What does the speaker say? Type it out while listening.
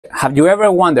have you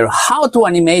ever wondered how to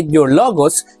animate your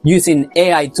logos using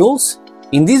AI tools?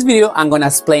 In this video, I'm gonna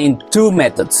explain two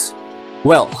methods.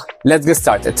 Well, let's get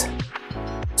started.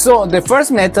 So the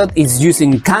first method is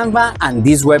using Canva and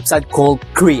this website called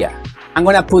Krea. I'm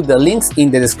gonna put the links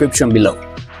in the description below.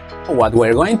 What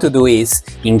we're going to do is,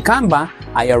 in Canva,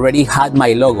 I already had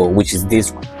my logo, which is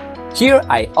this one. Here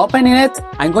I open it,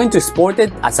 I'm going to export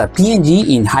it as a PNG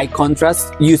in high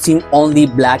contrast using only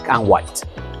black and white.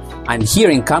 And here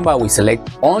in Canva we select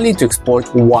only to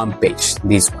export one page,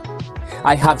 this one.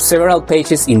 I have several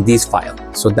pages in this file,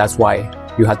 so that's why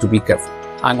you have to be careful.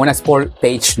 I'm going to export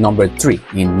page number 3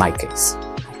 in my case.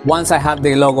 Once I have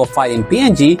the logo file in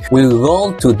PNG, we'll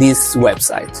go to this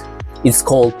website. It's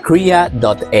called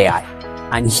Krea.ai.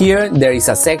 And here there is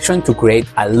a section to create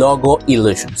a logo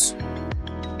illusions.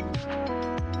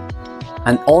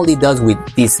 And all it does with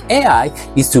this AI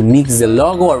is to mix the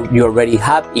logo you already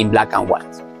have in black and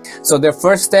white. So the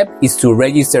first step is to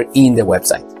register in the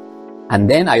website. And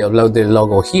then I upload the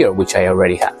logo here, which I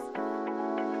already have.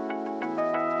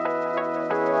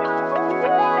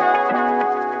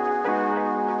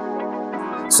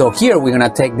 So here we're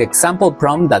gonna take the example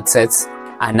prompt that says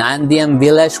an Andean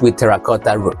village with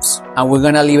terracotta roofs. And we're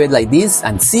gonna leave it like this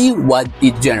and see what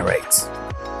it generates.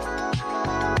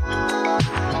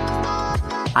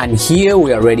 And here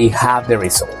we already have the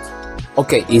result.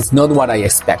 Okay, it's not what I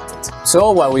expected.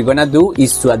 So what we're gonna do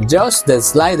is to adjust the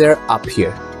slider up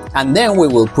here. And then we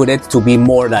will put it to be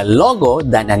more a logo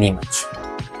than an image.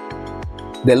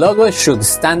 The logo should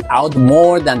stand out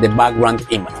more than the background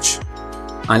image.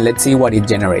 And let's see what it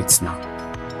generates now.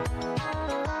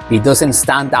 It doesn't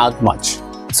stand out much.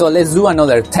 So let's do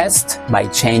another test by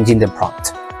changing the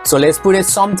prompt. So let's put it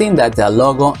something that's a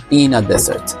logo in a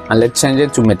desert. And let's change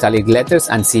it to metallic letters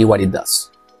and see what it does.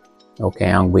 Okay,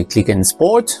 and we click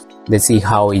export. Let's see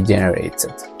how it generates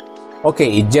it.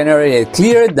 Okay, it generated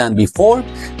clearer than before,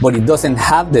 but it doesn't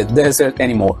have the desert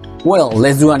anymore. Well,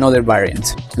 let's do another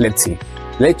variant. Let's see.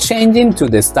 Let's change it to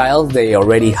the styles they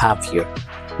already have here.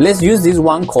 Let's use this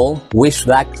one called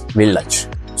Wishback Village.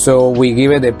 So we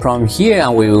give it a prompt here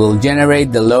and we will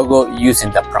generate the logo using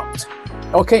the prompt.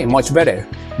 Okay, much better.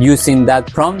 Using that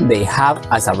prompt they have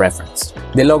as a reference.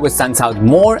 The logo stands out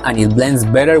more and it blends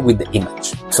better with the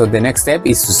image. So the next step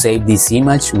is to save this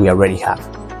image we already have.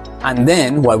 And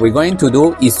then what we're going to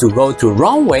do is to go to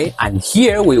Runway, and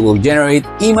here we will generate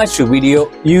image to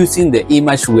video using the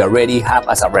image we already have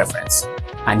as a reference.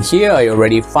 And here I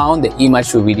already found the image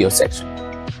to video section.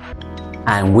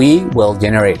 And we will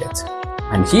generate it.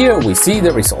 And here we see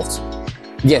the results.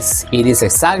 Yes, it is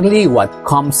exactly what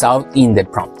comes out in the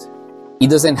prompt. It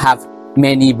doesn't have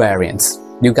many variants.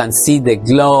 You can see the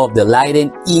glow of the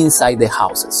lighting inside the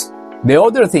houses. The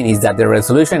other thing is that the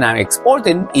resolution I'm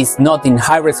exporting is not in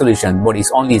high resolution, but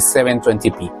it's only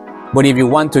 720p. But if you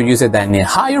want to use it in a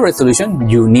higher resolution,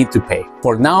 you need to pay.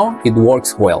 For now, it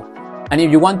works well. And if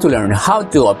you want to learn how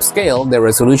to upscale the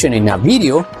resolution in a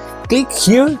video, click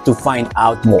here to find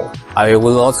out more. I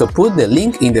will also put the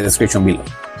link in the description below.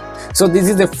 So this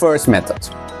is the first method.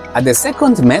 And the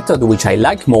second method, which I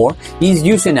like more, is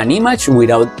using an image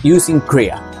without using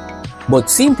Krea, but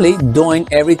simply doing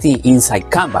everything inside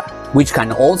Canva, which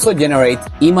can also generate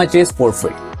images for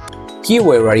free. Here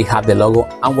we already have the logo,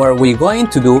 and what we're going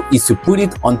to do is to put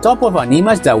it on top of an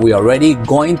image that we're already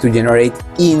going to generate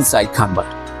inside Canva.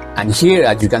 And here,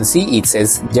 as you can see, it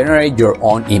says generate your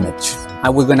own image.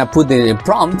 And we're gonna put the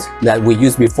prompt that we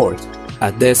used before,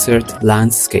 a desert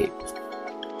landscape.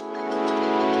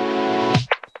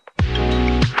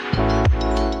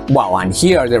 Wow, and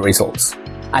here are the results.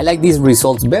 I like these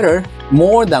results better,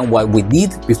 more than what we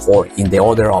did before in the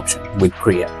other option with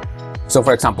Krea. So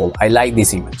for example, I like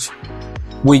this image.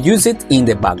 We use it in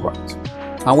the background.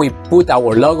 And we put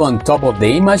our logo on top of the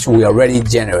image we already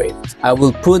generated. I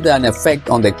will put an effect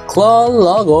on the claw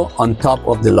logo on top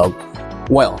of the logo.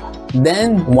 Well,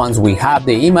 then once we have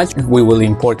the image, we will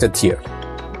import it here.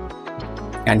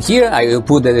 And here I will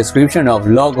put the description of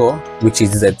logo, which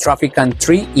is the trafficant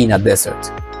tree in a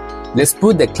desert. Let's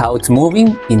put the clouds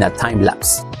moving in a time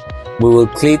lapse. We will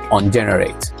click on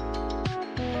generate.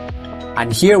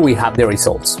 And here we have the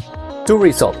results. 2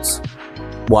 results.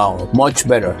 Wow, much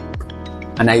better.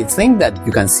 And I think that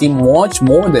you can see much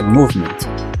more the movement.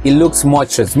 It looks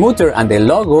much smoother and the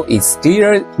logo is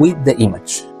clearer with the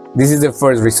image. This is the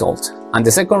first result. And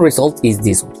the second result is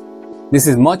this one. This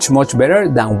is much better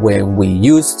than when we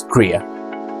used Krea.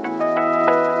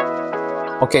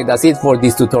 Okay, that's it for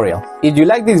this tutorial. If you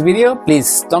like this video,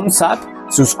 please thumbs up,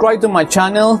 subscribe to my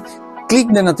channel, click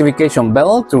the notification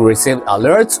bell to receive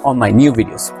alerts on my new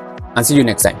videos. And see you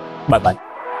next time. Bye bye.